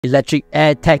Electric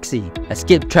air taxi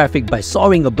escape traffic by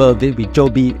soaring above it with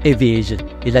Joby Aviation,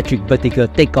 electric vertical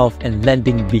takeoff and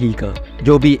landing vehicle.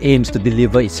 Joby aims to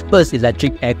deliver its first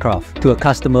electric aircraft to a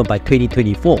customer by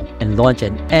 2024 and launch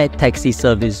an air taxi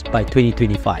service by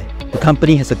 2025. The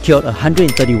company has secured a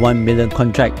 $131 million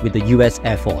contract with the US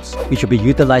Air Force, which will be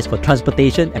utilized for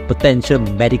transportation and potential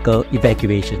medical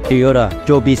evacuation. Toyota,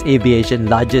 Joby's Aviation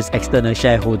largest external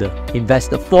shareholder,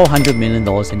 invested $400 million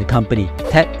in the company.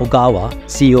 Ted Ogawa,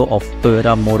 CEO of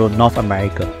Toyota Motor North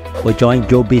America, will join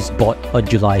Joby's board on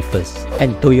July 1st.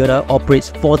 And Toyota operates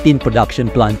 14 production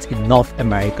plants in North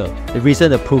America. The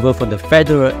recent approval from the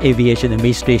Federal Aviation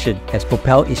Administration has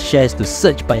propelled its shares to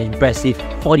surge by an impressive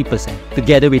 40%.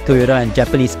 Together with Toyota and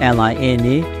Japanese airline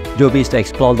ANA, Joby is to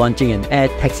explore launching an air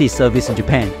taxi service in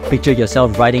Japan. Picture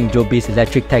yourself riding Joby's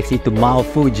electric taxi to Mount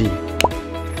Fuji.